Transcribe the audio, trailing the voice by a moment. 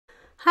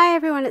Hi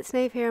everyone, it's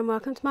Niamh here and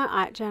welcome to my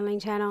art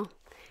journaling channel.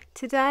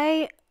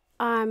 Today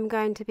I'm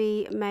going to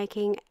be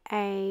making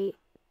a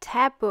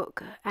tab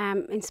book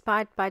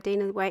inspired by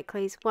Dina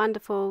Wakley's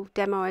wonderful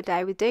Demo a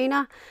Day with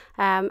Dina,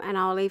 and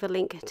I'll leave a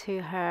link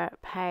to her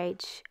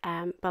page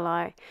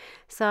below.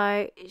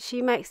 So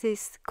she makes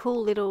this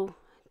cool little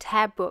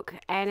tab book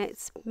and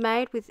it's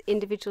made with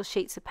individual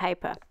sheets of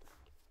paper.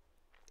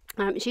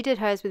 She did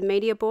hers with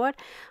media board.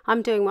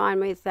 I'm doing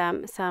mine with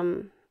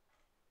some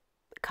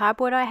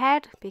cardboard I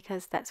had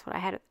because that's what I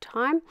had at the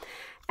time,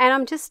 and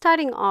I'm just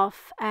starting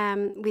off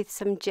with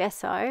some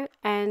gesso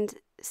and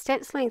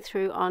stenciling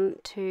through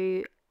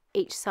onto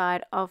each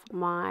side of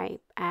my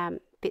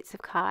bits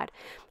of card.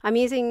 I'm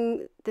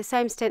using the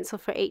same stencil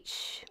for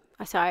each,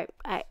 a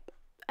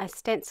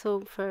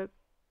stencil for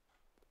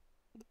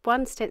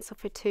one stencil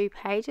for 2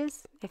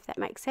 pages, if that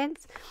makes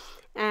sense,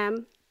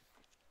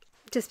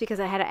 just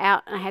because I had it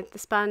out and I had the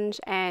sponge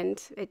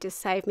and it just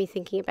saved me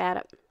thinking about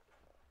it.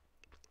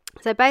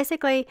 So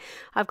basically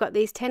I've got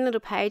these 10 little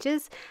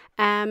pages.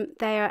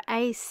 They are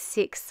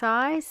A6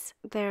 size.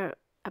 They're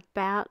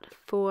about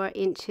 4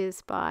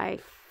 inches by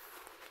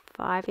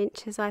 5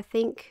 inches, I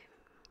think.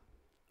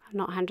 I'm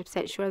not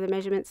 100% sure of the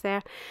measurements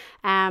there.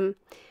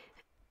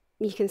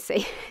 You can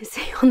see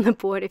on the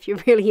board if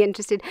you're really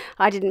interested.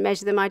 I didn't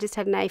measure them. I just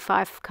had an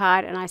A5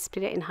 card and I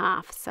split it in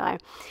half. So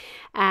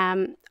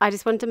I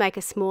just wanted to make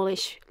a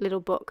smallish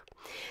little book.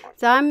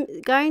 So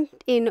I'm going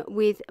in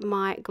with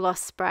my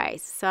gloss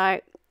sprays.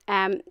 So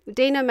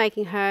Dina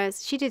making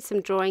hers, she did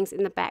some drawings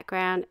in the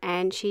background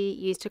and she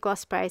used her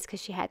gloss sprays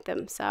because she had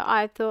them. So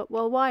I thought,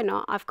 well, why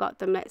not? I've got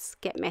them, let's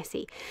get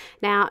messy.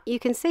 Now you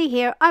can see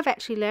here, I've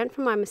actually learned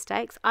from my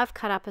mistakes. I've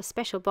cut up a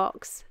special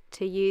box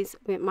to use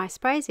my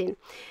sprays in.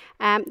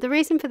 The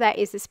reason for that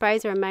is the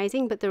sprays are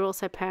amazing, but they're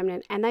also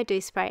permanent and they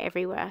do spray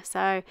everywhere.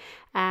 So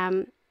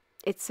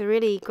it's a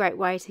really great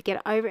way to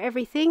get over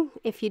everything.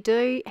 If you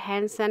do,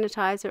 hand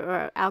sanitizer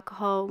or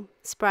alcohol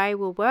spray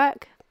will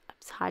work.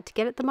 It's hard to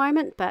get at the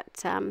moment,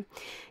 but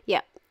yeah,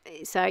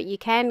 so you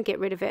can get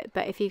rid of it,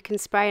 but if you can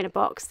spray in a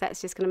box,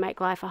 that's just going to make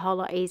life a whole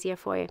lot easier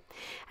for you.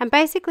 And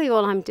basically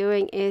all I'm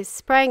doing is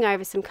spraying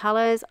over some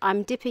colors.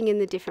 I'm dipping in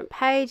the different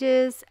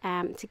pages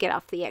to get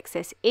off the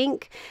excess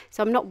ink,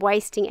 so I'm not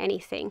wasting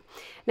anything.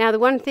 Now the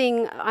one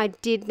thing I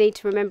did need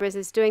to remember as I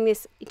was doing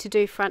this, to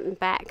do front and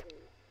back.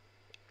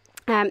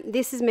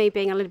 This is me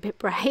being a little bit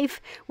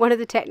brave. One of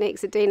the techniques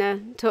that Dina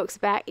talks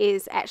about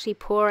is actually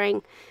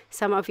pouring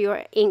some of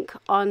your ink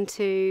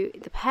onto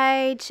the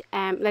page,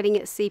 letting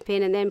it seep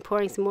in and then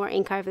pouring some more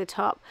ink over the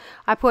top.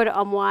 I poured it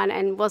on one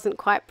and wasn't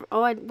quite,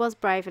 I was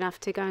brave enough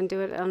to go and do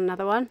it on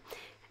another one.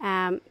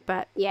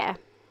 But yeah,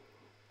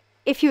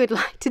 if you would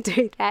like to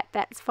do that,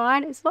 that's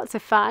fine. It's lots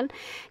of fun.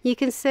 You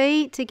can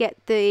see to get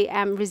the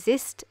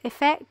resist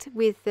effect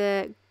with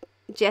the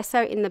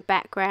gesso in the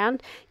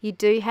background, you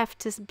do have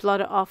to blot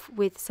it off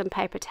with some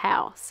paper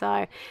towel.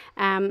 So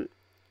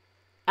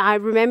I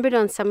remembered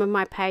on some of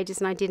my pages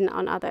and I didn't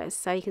on others.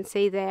 So you can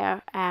see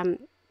there,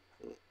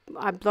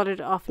 I blotted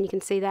it off and you can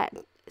see that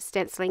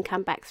stenciling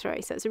come back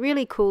through. So it's a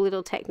really cool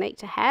little technique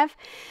to have.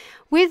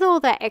 With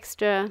all that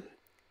extra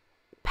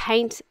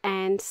paint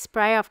and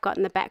spray I've got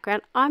in the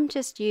background, I'm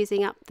just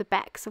using up the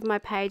backs of my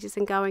pages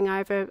and going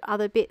over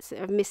other bits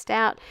that I've missed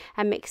out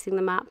and mixing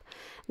them up.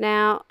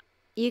 Now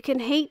you can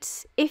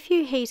if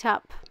you heat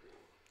up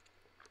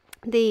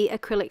the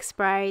acrylic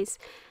sprays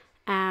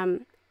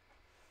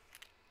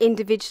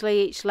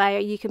individually, each layer,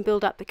 you can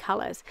build up the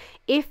colors.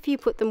 If you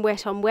put them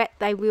wet on wet,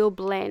 they will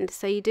blend,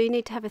 so you do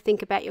need to have a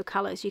think about your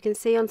colors. You can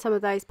see on some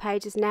of those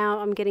pages now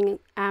I'm getting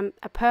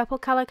a purple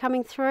color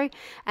coming through,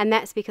 and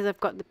that's because I've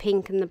got the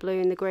pink and the blue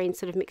and the green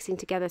sort of mixing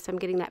together, so I'm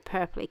getting that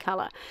purpley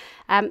color.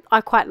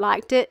 I quite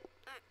liked it.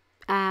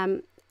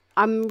 I'm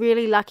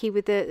really lucky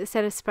with the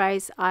set of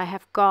sprays I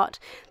have got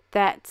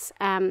that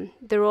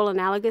they're all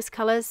analogous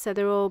colors, so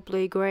they're all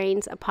blue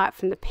greens apart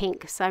from the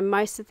pink, so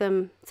most of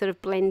them sort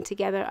of blend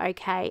together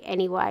okay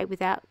anyway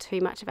without too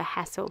much of a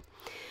hassle.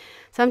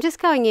 So I'm just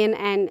going in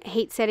and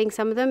heat setting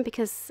some of them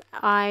because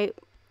I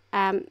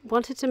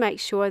wanted to make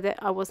sure that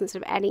I wasn't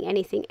sort of adding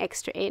anything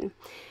extra in.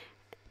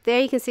 There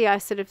you can see I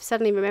sort of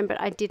suddenly remembered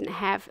I didn't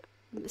have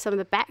some of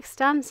the backs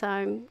done, so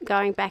I'm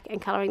going back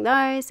and colouring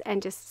those and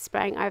just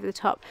spraying over the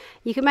top.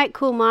 You can make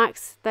cool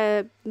marks.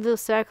 The little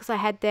circles I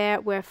had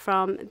there were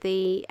from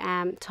the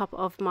top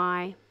of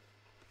my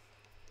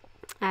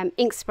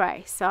ink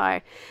spray,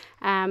 so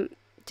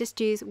just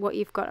use what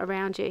you've got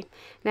around you.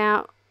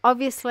 Now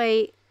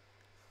obviously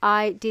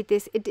I did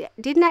this, it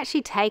didn't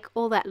actually take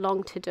all that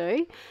long to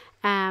do,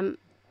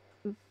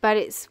 but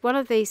it's one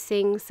of these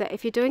things that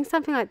if you're doing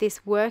something like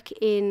this, work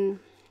in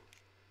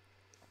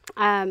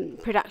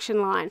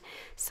production line.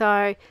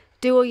 So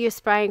do all your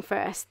spraying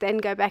first, then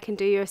go back and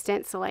do your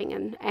stenciling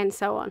and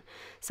so on.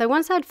 So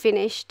once I'd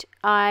finished,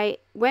 I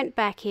went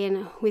back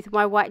in with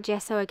my white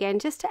gesso again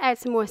just to add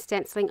some more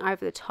stenciling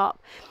over the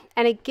top.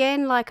 And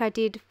again, like I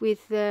did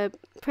with the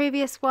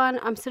previous one,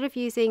 I'm sort of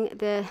using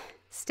the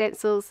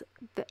stencils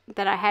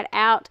that I had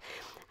out.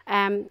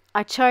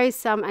 I chose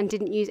some and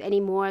didn't use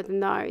any more than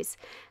those.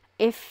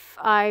 If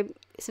I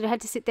sort of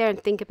had to sit there and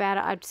think about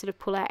it, I'd sort of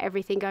pull out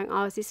everything going,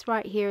 oh, is this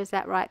right here? Is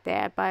that right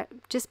there? But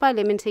just by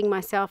limiting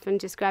myself and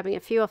just grabbing a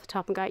few off the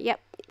top and go, yep,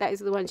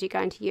 those are the ones you're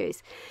going to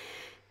use.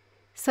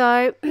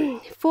 So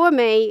for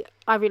me,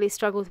 I really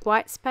struggle with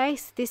white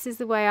space. This is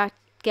the way I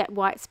get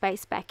white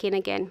space back in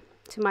again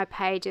to my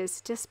pages,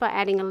 just by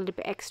adding a little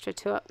bit extra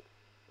to it.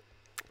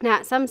 Now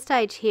at some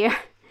stage here,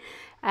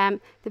 the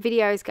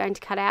video is going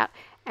to cut out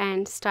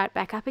and start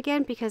back up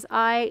again, because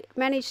I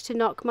managed to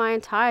knock my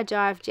entire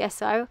jar of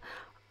gesso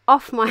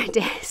off my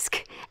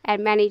desk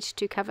and managed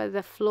to cover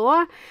the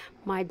floor,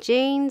 my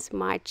jeans,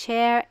 my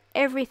chair,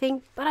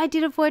 everything. But I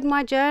did avoid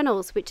my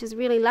journals, which is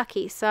really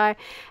lucky. So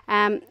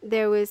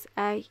there was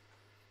a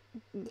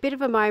bit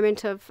of a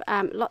moment of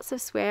lots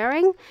of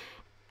swearing,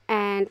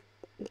 and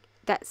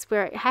that's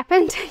where it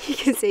happened. You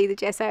can see the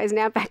gesso is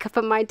now back up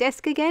on my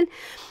desk again.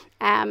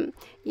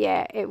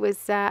 Yeah, it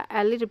was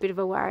a little bit of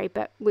a worry,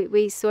 but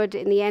we sorted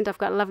it in the end. I've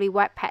got a lovely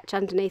white patch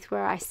underneath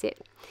where I sit.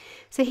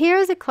 So here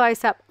is a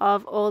close-up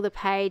of all the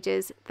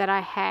pages that I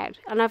had,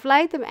 and I've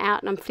laid them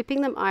out and I'm flipping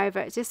them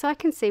over just so I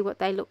can see what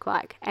they look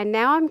like. And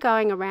now I'm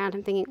going around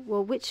and thinking,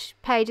 well, which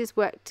pages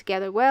work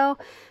together well?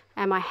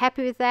 Am I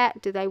happy with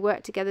that? Do they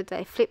work together? Do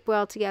they flip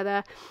well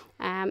together?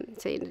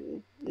 So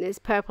there's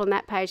purple on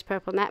that page,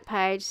 purple on that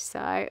page,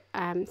 so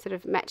sort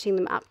of matching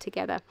them up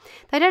together.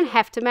 They don't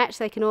have to match,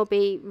 they can all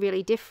be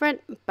really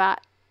different,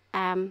 but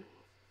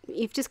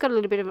you've just got a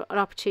little bit of an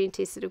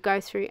opportunity to sort of go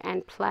through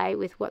and play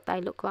with what they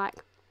look like.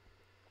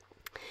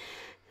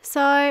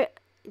 So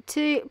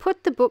to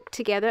put the book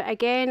together,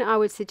 again, I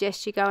would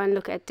suggest you go and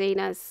look at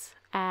Dina's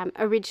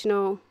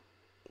original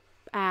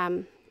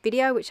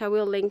video, which I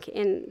will link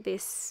in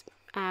this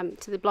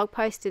to the blog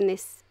post in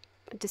this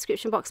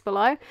description box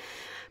below.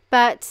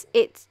 But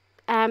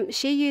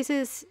she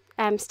uses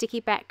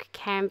sticky back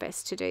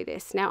canvas to do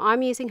this. Now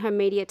I'm using her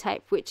media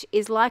tape, which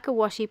is like a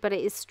washi, but it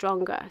is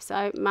stronger.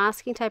 So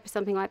masking tape or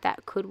something like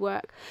that could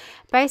work.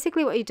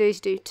 Basically what you do is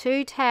do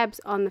 2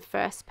 tabs on the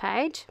first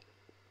page,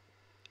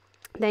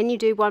 then you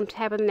do 1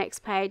 tab on the next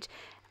page,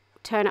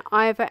 turn it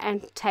over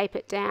and tape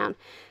it down.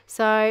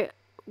 So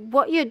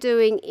what you're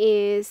doing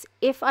is,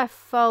 if I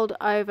fold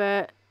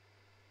over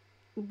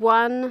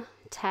 1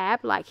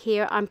 tab, like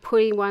here, I'm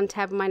putting 1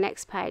 tab on my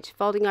next page,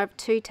 folding over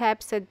 2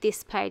 tabs, so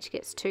this page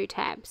gets 2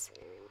 tabs.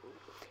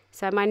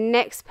 So my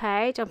next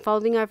page, I'm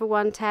folding over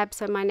 1 tab,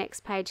 so my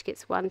next page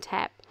gets 1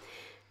 tab.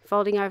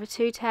 Folding over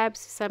 2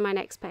 tabs, so my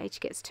next page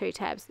gets 2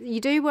 tabs.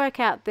 You do work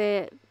out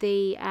the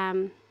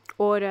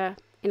order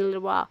in a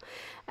little while.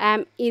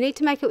 You need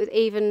to make it with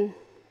even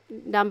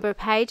number of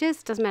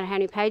pages. Doesn't matter how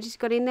many pages you've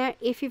got in there.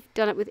 If you've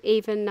done it with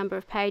even number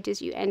of pages,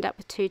 you end up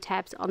with 2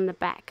 tabs on the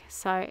back,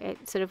 so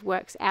it sort of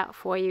works out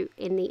for you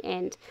in the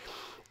end.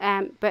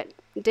 But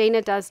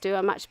Dina does do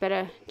a much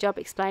better job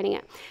explaining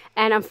it,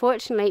 and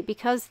unfortunately,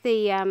 because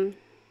the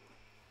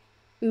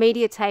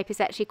media tape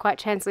is actually quite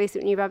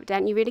translucent when you rub it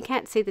down, you really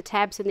can't see the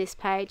tabs on this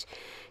page.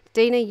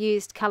 Dina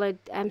used coloured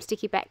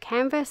sticky back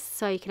canvas,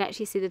 so you can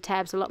actually see the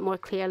tabs a lot more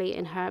clearly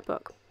in her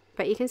book.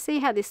 But you can see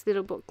how this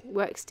little book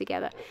works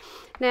together.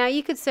 Now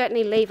you could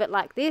certainly leave it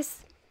like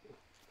this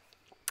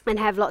and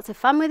have lots of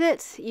fun with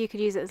it. You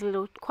could use it as a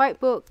little quote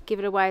book, give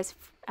it away as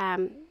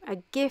a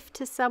gift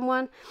to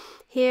someone.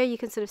 Here you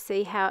can sort of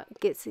see how it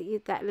gets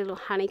that little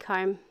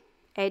honeycomb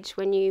edge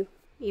when you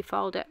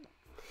fold it.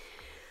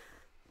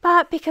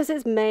 But because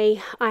it's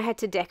me, I had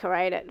to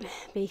decorate it,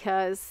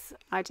 because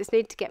I just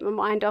need to get my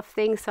mind off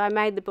things. So I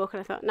made the book and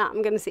I thought, no,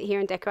 I'm going to sit here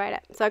and decorate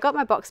it. So I got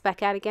my box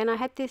back out again. I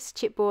had this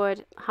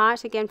chipboard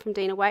heart again from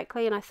Dina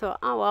Wakley, and I thought,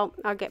 oh well,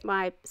 I'll get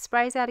my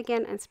sprays out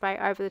again and spray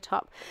over the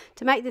top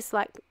to make this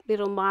like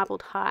little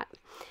marbled heart.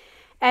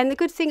 And the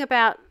good thing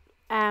about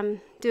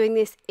doing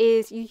this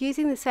is you're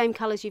using the same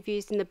colours you've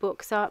used in the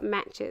book, so it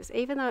matches.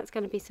 Even though it's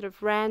going to be sort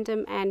of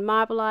random and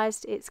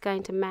marbleized, it's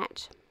going to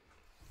match.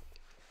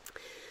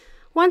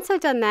 Once I've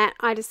done that,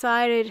 I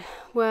decided,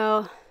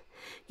 well,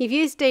 you've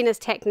used Dina's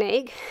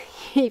technique,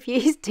 you've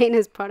used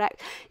Dina's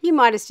product, you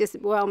might as just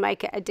well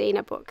make it a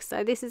Dina book.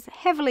 So this is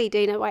heavily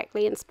Dina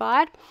Wakley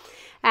inspired,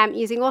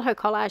 using all her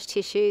collage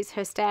tissues,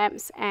 her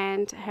stamps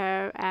and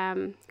her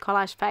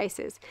collage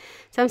faces.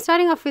 So I'm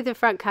starting off with the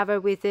front cover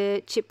with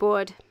the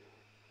chipboard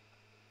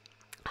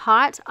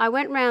heart. I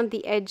went round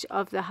the edge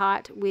of the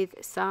heart with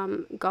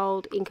some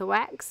gold Inca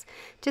wax,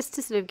 just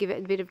to sort of give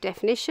it a bit of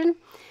definition.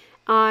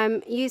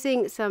 I'm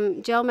using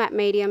some gel matte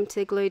medium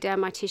to glue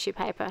down my tissue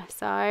paper.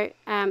 So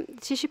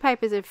tissue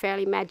papers are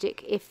fairly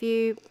magic. If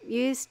you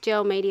use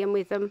gel medium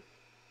with them,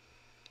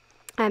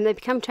 they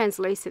become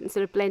translucent and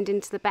sort of blend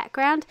into the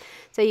background.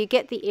 So you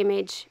get the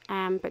image,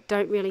 but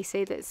don't really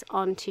see that it's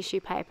on tissue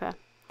paper.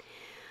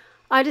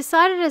 I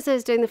decided as I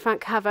was doing the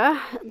front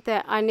cover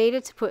that I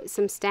needed to put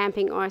some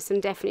stamping or some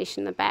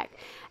definition in the back.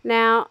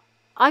 Now,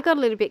 I got a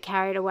little bit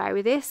carried away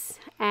with this,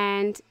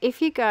 and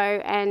if you go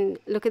and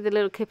look at the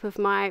little clip of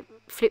my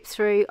flip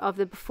through of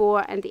the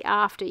before and the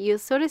after, you'll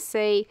sort of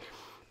see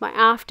my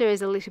after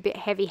is a little bit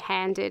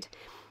heavy-handed.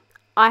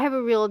 I have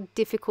a real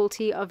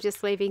difficulty of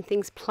just leaving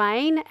things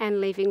plain and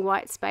leaving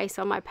white space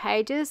on my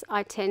pages.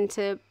 I tend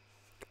to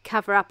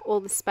cover up all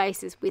the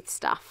spaces with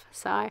stuff.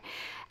 So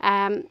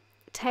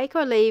take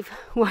or leave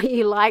what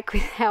you like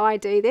with how I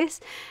do this.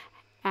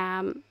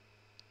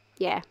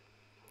 Yeah,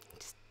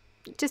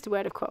 just a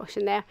word of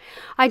caution there.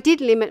 I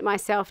did limit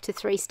myself to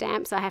 3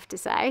 stamps, I have to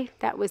say.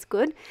 That was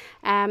good.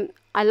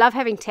 I love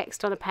having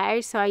text on a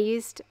page, so I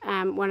used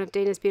one of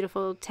Dina's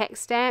beautiful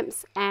text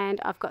stamps, and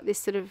I've got this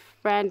sort of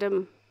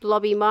random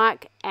blobby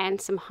mark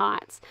and some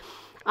heights.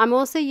 I'm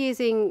also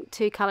using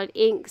 2 coloured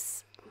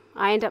inks.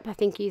 I end up, I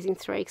think, using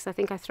 3 because I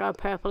think I throw a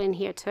purple in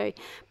here too.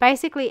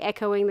 Basically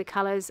echoing the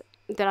colours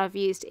that I've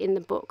used in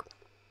the book.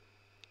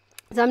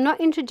 So I'm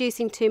not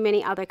introducing too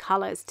many other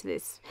colours to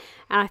this,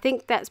 and I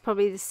think that's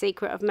probably the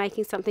secret of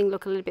making something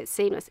look a little bit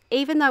seamless.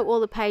 Even though all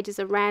the pages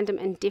are random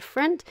and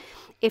different,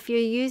 if you're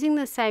using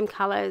the same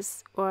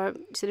colours or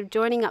sort of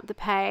joining up the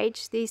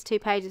page, these 2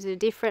 pages are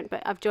different,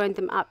 but I've joined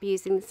them up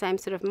using the same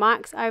sort of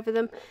marks over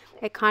them,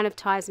 it kind of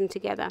ties them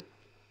together.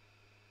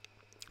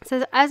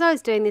 So as I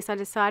was doing this, I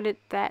decided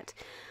that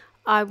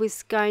I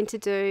was going to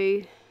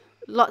do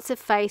lots of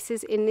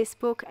faces in this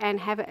book and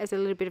have it as a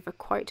little bit of a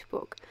quote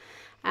book.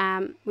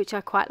 Which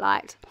I quite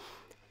liked.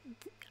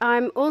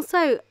 I'm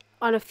also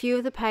on a few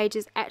of the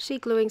pages actually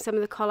gluing some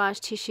of the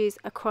collage tissues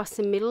across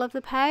the middle of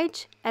the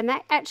page, and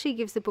that actually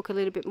gives the book a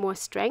little bit more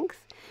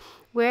strength.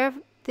 Where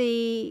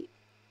the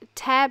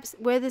tabs,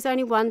 where there's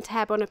only 1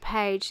 tab on a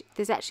page,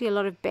 there's actually a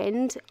lot of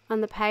bend on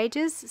the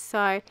pages,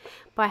 so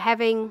by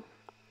having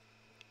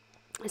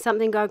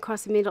something go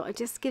across the middle, it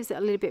just gives it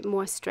a little bit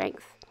more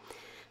strength.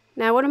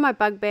 Now, one of my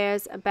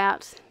bugbears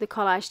about the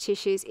collage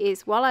tissues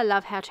is, while I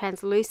love how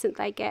translucent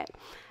they get,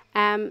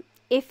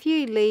 if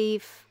you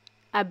leave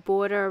a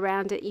border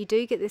around it, you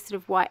do get this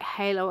sort of white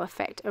halo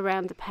effect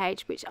around the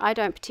page, which I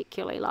don't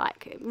particularly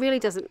like. It really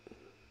doesn't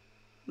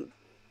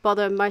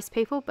bother most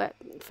people, but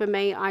for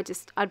me, I'd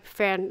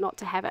prefer not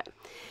to have it.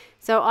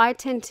 So I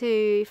tend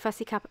to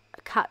fussy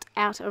cut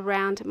out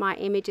around my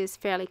images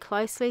fairly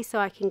closely so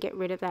I can get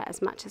rid of that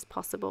as much as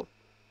possible.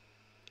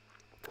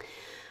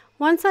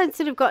 Once I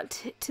sort of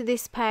got to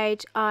this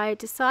page, I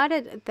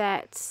decided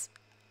that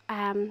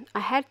I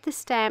had the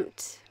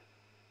stamped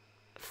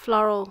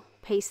floral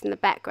piece in the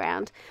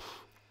background,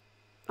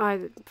 or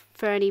the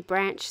ferny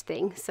branch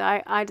thing,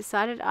 so I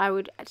decided I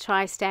would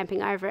try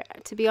stamping over it.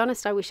 To be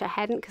honest, I wish I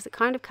hadn't, because it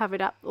kind of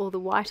covered up all the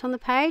white on the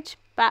page,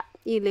 but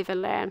you live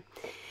and learn.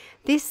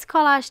 This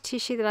collage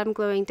tissue that I'm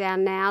gluing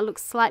down now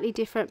looks slightly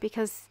different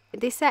because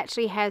this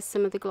actually has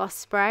some of the gloss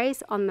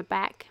sprays on the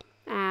back.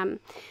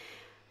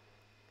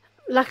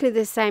 Luckily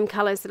the same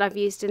colours that I've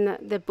used in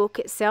the book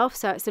itself,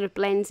 so it sort of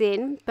blends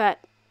in. But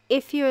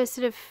if you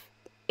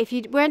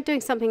weren't doing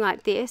something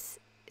like this,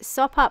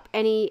 sop up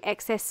any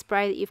excess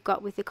spray that you've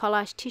got with the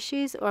collage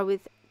tissues or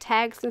with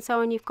tags and so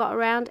on you've got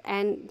around,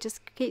 and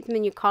just keep them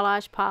in your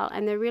collage pile,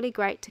 and they're really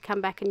great to come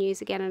back and use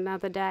again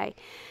another day.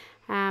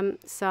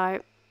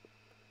 So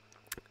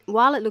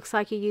while it looks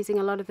like you're using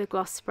a lot of the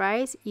gloss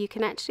sprays, you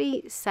can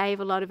actually save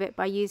a lot of it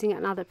by using it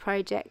in other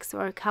projects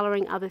or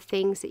colouring other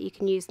things that you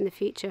can use in the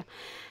future.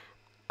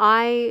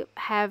 I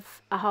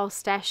have a whole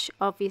stash,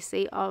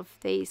 obviously, of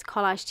these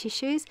collage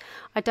tissues.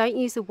 I don't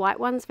use the white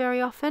ones very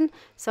often,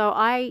 so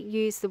I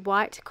use the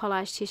white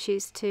collage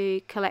tissues to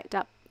collect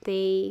up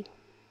the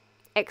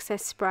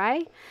excess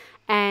spray,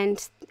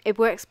 and it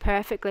works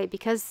perfectly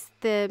because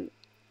the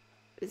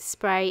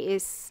spray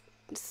is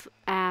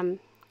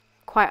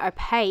quite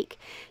opaque.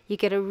 You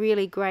get a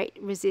really great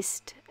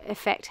resist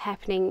effect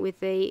happening with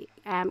the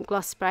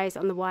gloss sprays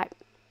on the white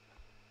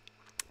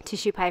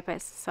tissue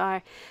papers.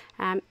 So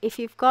if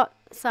you've got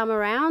some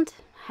around,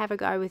 have a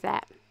go with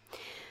that.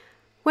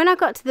 When I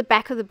got to the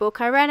back of the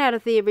book, I ran out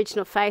of the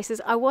original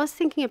faces. I was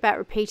thinking about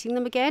repeating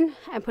them again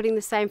and putting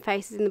the same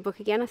faces in the book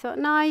again. I thought,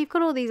 no, you've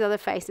got all these other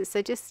faces,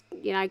 so just,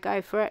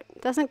 go for it.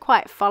 It doesn't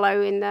quite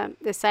follow in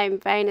the same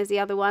vein as the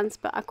other ones,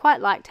 but I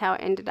quite liked how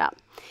it ended up.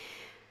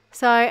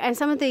 So, and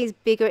some of these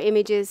bigger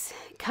images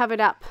covered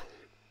up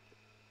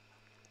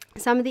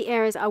some of the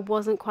areas I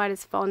wasn't quite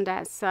as fond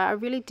as, so I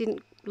really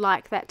didn't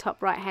like that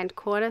top right hand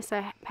corner,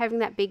 so having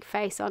that big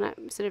face on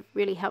it sort of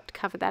really helped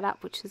cover that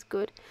up, which was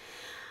good.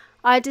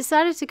 I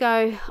decided to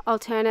go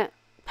alternate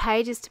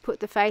pages to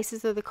put the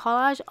faces of the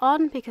collage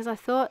on, because I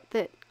thought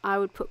that I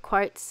would put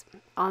quotes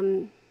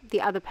on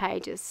the other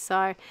pages.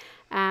 So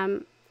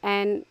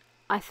and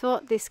I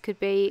thought this could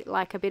be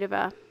like a bit of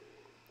a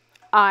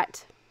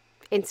art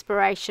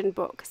inspiration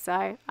book,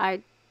 so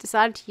I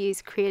decided to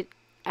use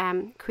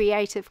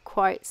creative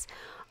quotes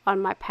on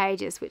my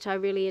pages, which I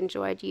really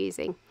enjoyed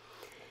using.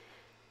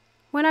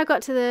 When I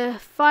got to the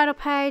final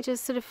page, I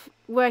was sort of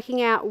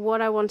working out what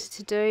I wanted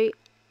to do,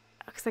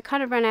 because I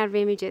kind of ran out of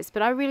images,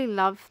 but I really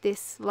love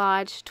this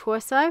large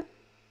torso,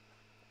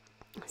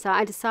 so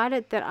I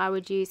decided that I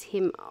would use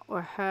him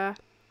or her.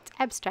 It's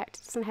abstract,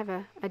 it doesn't have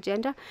a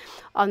gender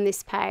on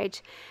this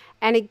page,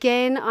 and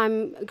again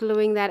I'm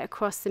gluing that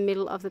across the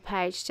middle of the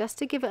page just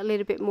to give it a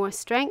little bit more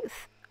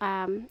strength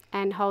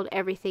and hold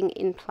everything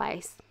in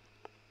place.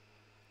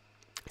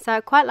 So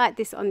I quite like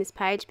this on this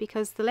page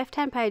because the left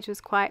hand page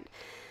was quite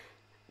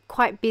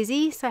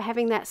busy, so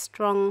having that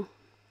strong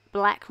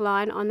black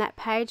line on that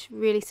page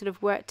really sort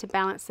of worked to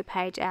balance the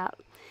page out.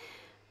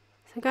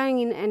 So going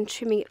in and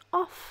trimming it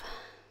off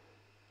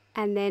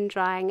and then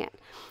drying it.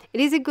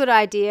 It is a good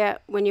idea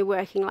when you're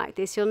working like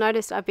this. You'll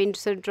notice I've been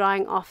sort of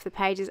drying off the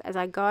pages as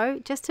I go,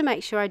 just to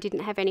make sure I didn't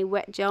have any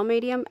wet gel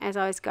medium as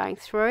I was going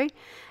through,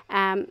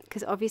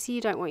 because obviously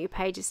you don't want your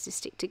pages to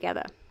stick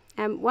together.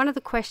 One of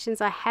the questions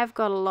I have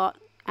got a lot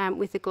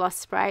with the gloss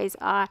sprays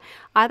are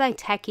they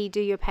tacky?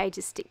 Do your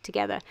pages stick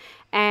together?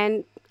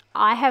 And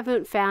I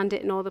haven't found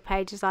it in all the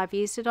pages I've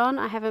used it on.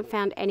 I haven't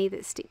found any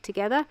that stick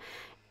together.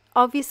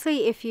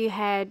 Obviously, if you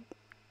had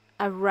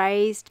a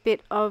raised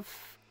bit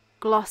of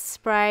gloss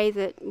spray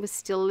that was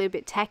still a little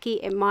bit tacky,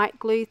 it might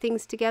glue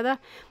things together,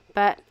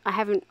 but I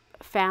haven't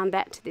found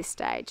that to this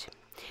stage.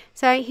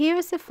 So here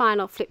is the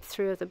final flip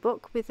through of the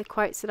book with the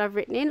quotes that I've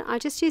written in. I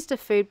just used a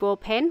food ball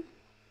pen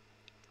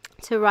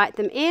to write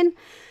them in.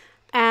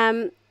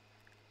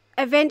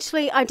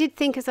 Eventually, I did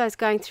think as I was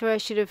going through I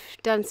should have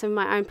done some of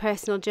my own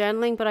personal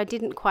journaling, but I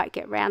didn't quite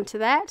get round to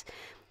that.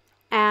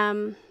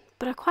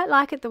 But I quite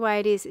like it the way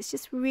it is. It's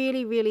just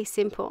really, really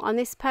simple. On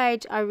this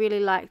page, I really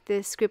like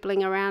the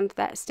scribbling around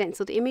that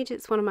stenciled image.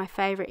 It's one of my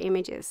favourite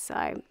images.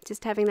 So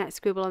just having that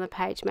scribble on the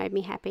page made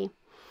me happy.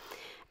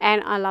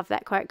 And I love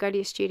that quote, go to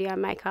your studio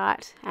and make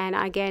art. And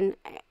I again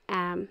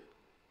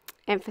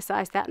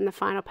emphasise that in the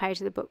final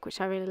page of the book,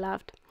 which I really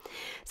loved.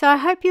 So I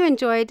hope you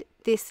enjoyed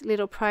this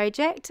little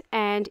project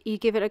and you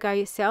give it a go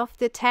yourself.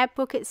 The tab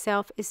book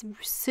itself is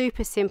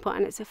super simple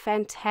and it's a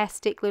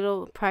fantastic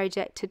little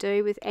project to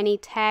do with any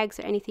tags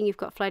or anything you've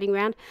got floating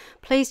around.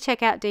 Please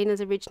check out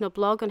Dina's original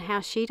blog on how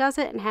she does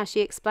it and how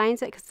she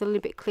explains it, because it's a little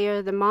bit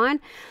clearer than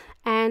mine.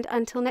 And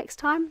until next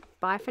time,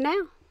 bye for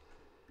now.